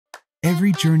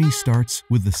Every journey starts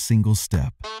with a single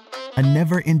step, a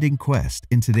never-ending quest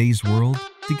in today's world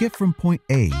to get from point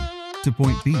A to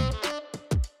point B,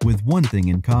 with one thing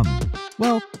in common.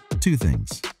 Well, two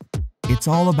things. It's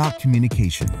all about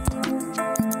communication.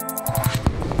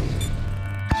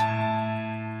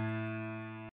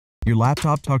 Your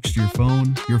laptop talks to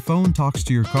your phone talks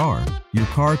to your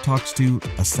car talks to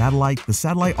a satellite, the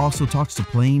satellite also talks to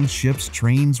planes, ships,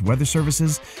 trains, weather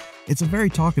services. It's a very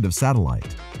talkative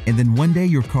satellite. And then one day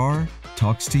your car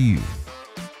talks to you.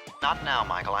 Not now,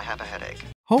 Michael, I have a headache.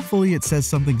 Hopefully it says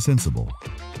something sensible.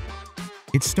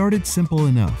 It started simple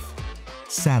enough.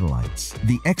 Satellites,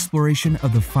 the exploration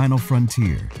of the final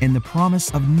frontier, and the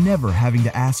promise of never having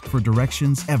to ask for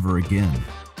directions ever again.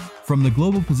 From the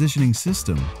global positioning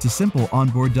system to simple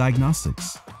onboard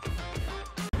diagnostics.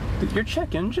 Your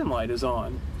check engine light is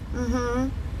on. Mm-hmm.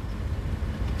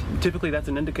 Typically that's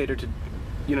an indicator to,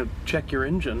 check your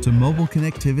engine. To mobile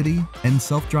connectivity and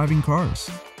self-driving cars.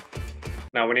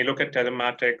 Now, when you look at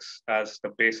telematics as the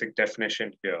basic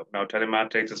definition here, now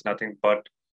telematics is nothing but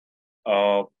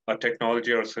a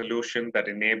technology or a solution that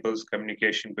enables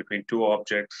communication between two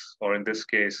objects, or in this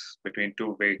case, between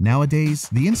two vehicles. Nowadays,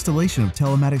 the installation of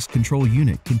telematics control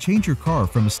unit can change your car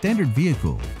from a standard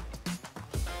vehicle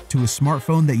to a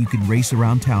smartphone that you can race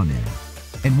around town in.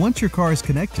 And once your car is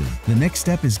connected, the next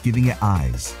step is giving it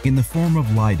eyes in the form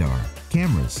of LiDAR,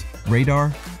 cameras,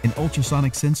 radar, and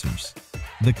ultrasonic sensors,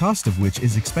 the cost of which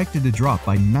is expected to drop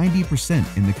by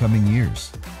 90% in the coming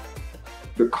years.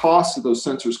 The cost of those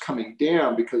sensors coming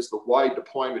down because the wide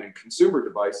deployment in consumer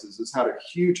devices has had a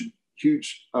huge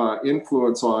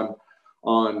influence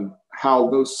on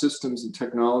how those systems and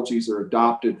technologies are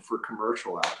adopted for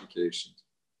commercial applications.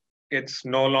 It's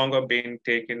no longer being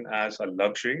taken as a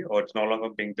luxury, or it's no longer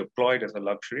being deployed as a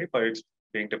luxury, but it's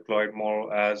being deployed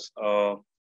more as a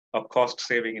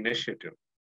cost-saving initiative.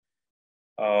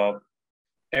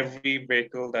 Every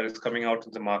vehicle that is coming out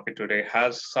in the market today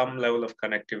has some level of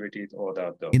connectivity or the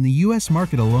other. In the US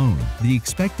market alone, the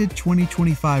expected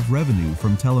 2025 revenue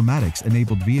from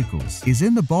telematics-enabled vehicles is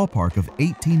in the ballpark of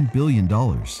 $18 billion.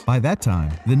 By that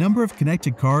time, the number of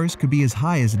connected cars could be as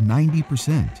high as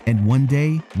 90%, and one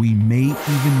day, we may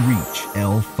even reach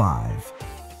L5.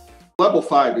 Level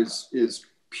 5 is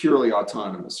purely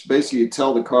autonomous. Basically, you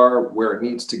tell the car where it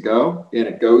needs to go, and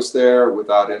it goes there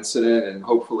without incident, and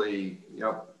hopefully,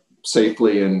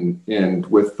 safely and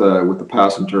with the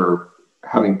passenger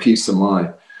having peace of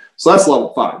mind. So that's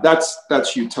level 5.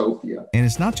 That's utopia. And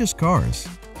it's not just cars.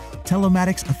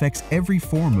 Telematics affects every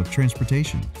form of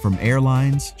transportation, from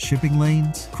airlines, shipping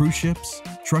lanes, cruise ships,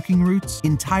 trucking routes,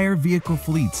 entire vehicle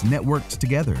fleets networked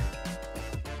together,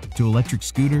 to electric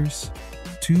scooters,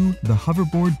 to the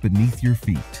hoverboard beneath your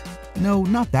feet. No,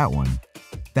 not that one.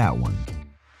 That one.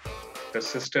 The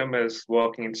system is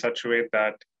working in such a way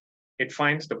that it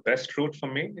finds the best route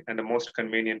for me and the most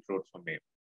convenient route for me.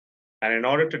 And in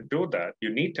order to do that, you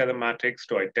need telematics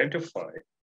to identify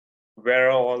where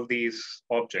are all these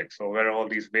objects or where are all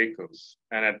these vehicles.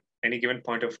 And at any given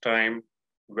point of time,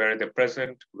 where they're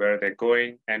present, where they're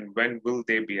going, and when will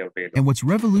they be available. And what's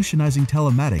revolutionizing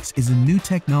telematics is a new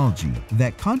technology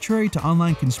that, contrary to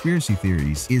online conspiracy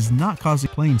theories, is not causing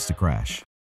planes to crash.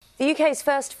 The UK's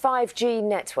first 5G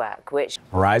network, which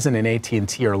Verizon and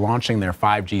AT&T are launching their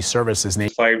 5G services.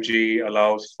 5G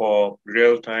allows for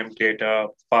real-time data,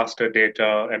 faster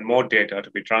data, and more data to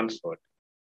be transferred.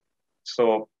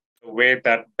 So the way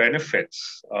that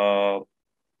benefits,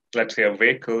 let's say, a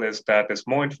vehicle is that there's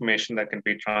more information that can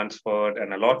be transferred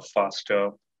and a lot faster,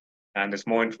 and there's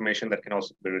more information that can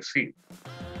also be received.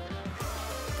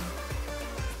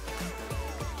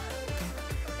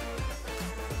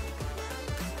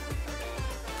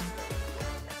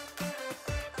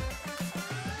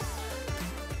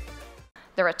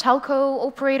 There are telco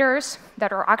operators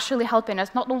that are actually helping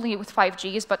us not only with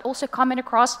 5Gs, but also coming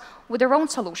across with their own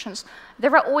solutions.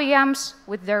 There are OEMs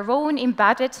with their own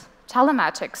embedded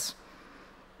telematics.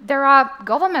 There are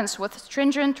governments with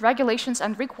stringent regulations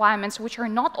and requirements which are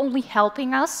not only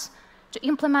helping us to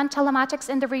implement telematics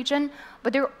in the region,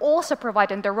 but they're also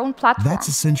providing their own platform. That's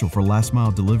essential for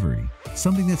last-mile delivery,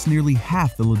 something that's nearly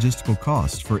half the logistical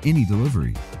cost for any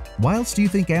delivery. Why else do you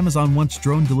think Amazon wants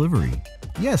drone delivery?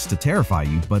 Yes, to terrify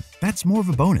you, but that's more of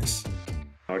a bonus.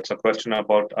 It's a question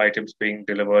about items being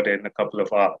delivered in a couple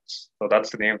of hours. So that's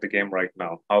the name of the game right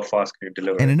now. How fast can you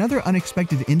deliver And it? another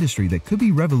unexpected industry that could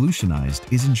be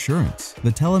revolutionized is insurance. The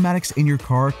telematics in your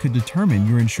car could determine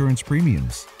your insurance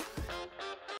premiums.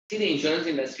 See, the insurance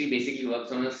industry basically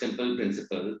works on a simple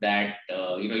principle that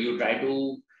you try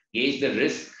to gauge the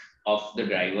risk of the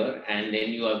driver and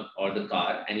then or the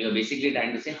car, and you're basically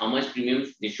trying to say how much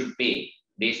premiums they should pay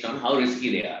based on how risky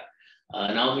they are.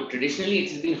 Now, traditionally,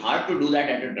 it's been hard to do that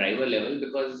at a driver level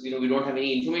because we don't have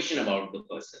any information about the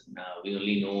person. We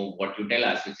only know what you tell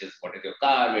us, which is what is your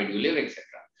car, where do you live, etc.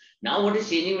 Now, what is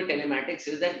changing with telematics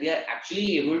is that we are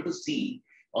actually able to see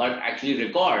or actually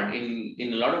record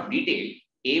in a lot of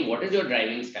detail. What is your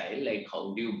driving style? Like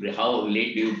how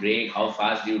late do you brake? How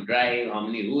fast do you drive? How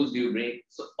many rules do you break?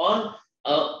 So, or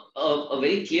a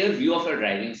very clear view of your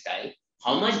driving style.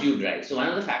 How much do you drive? So one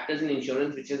of the factors in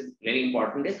insurance, which is very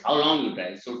important, is how long you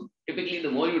drive. So typically,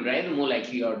 the more you drive, the more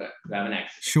likely you are to have an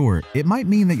accident. Sure, it might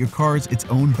mean that your car is its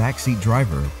own backseat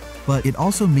driver, but it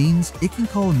also means it can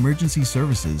call emergency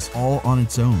services all on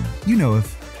its own.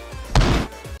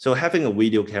 So having a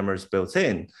video cameras built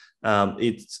in,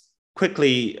 it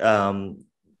quickly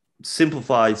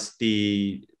simplifies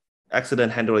the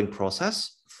accident handling process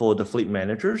for the fleet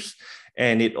managers,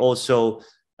 and it also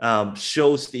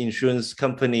shows the insurance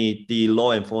company, the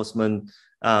law enforcement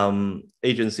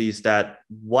agencies, that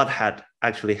what had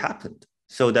actually happened,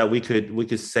 so that we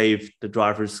could save the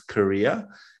driver's career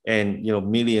and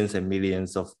millions and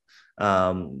millions of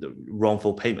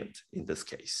wrongful payment in this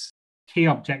case. Key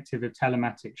objective of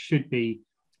telematics should be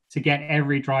to get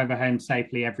every driver home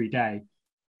safely every day,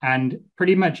 and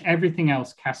pretty much everything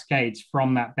else cascades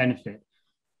from that benefit.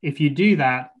 If you do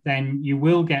that, then you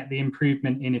will get the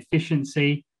improvement in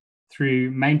efficiency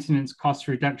through maintenance cost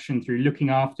reduction, through looking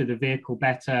after the vehicle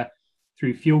better,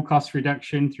 through fuel cost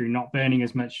reduction, through not burning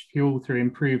as much fuel, through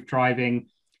improved driving,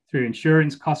 through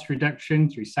insurance cost reduction,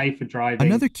 through safer driving.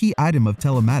 Another key item of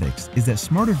telematics is that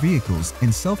smarter vehicles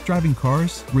and self-driving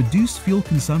cars reduce fuel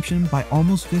consumption by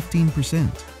almost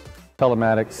 15%.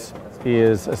 Telematics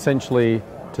is essentially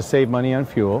to save money on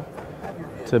fuel,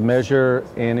 to measure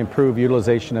and improve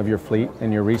utilization of your fleet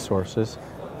and your resources,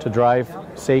 to drive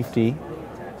safety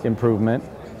improvement,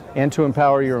 and to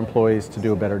empower your employees to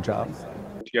do a better job.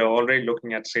 You're already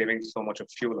looking at saving so much of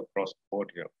fuel across the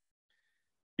board here.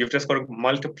 You've just got to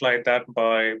multiply that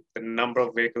by the number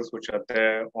of vehicles which are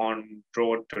there on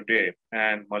road today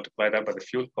and multiply that by the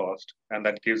fuel cost. And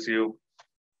that gives you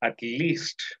at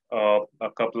least a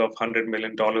couple of $100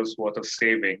 million worth of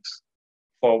savings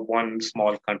for one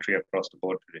small country across the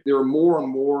board today. There are more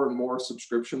and more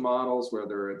subscription models,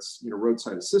 whether it's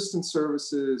roadside assistance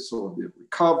services, or the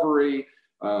recovery,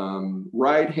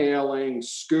 ride hailing,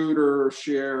 scooter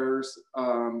shares,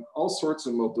 all sorts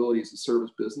of mobility as a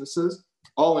service businesses,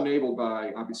 all enabled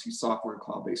by obviously software and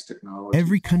cloud-based technology.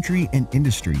 Every country and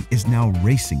industry is now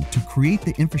racing to create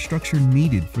the infrastructure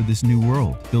needed for this new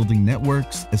world, building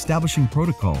networks, establishing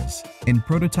protocols, and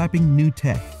prototyping new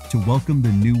tech to welcome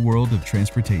the new world of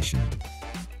transportation.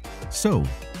 So,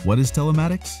 what is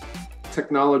telematics?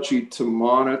 Technology to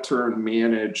monitor and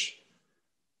manage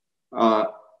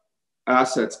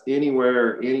assets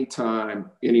anywhere, anytime,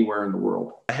 anywhere in the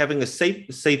world. Having a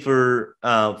safer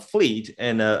fleet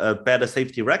and a better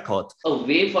safety record. A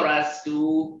way for us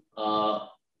to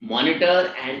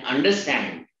monitor and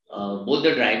understand both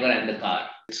the driver and the car.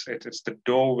 It's the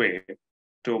doorway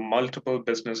to multiple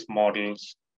business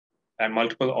models and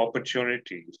multiple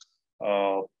opportunities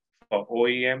for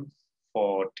OEMs,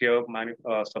 for tier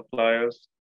suppliers,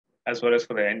 as well as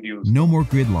for the end user. No more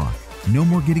gridlock, no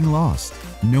more getting lost,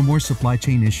 no more supply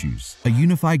chain issues. A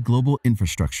unified global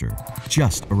infrastructure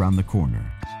just around the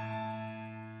corner.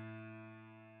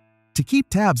 To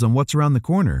keep tabs on what's around the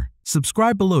corner,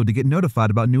 subscribe below to get notified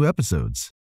about new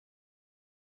episodes.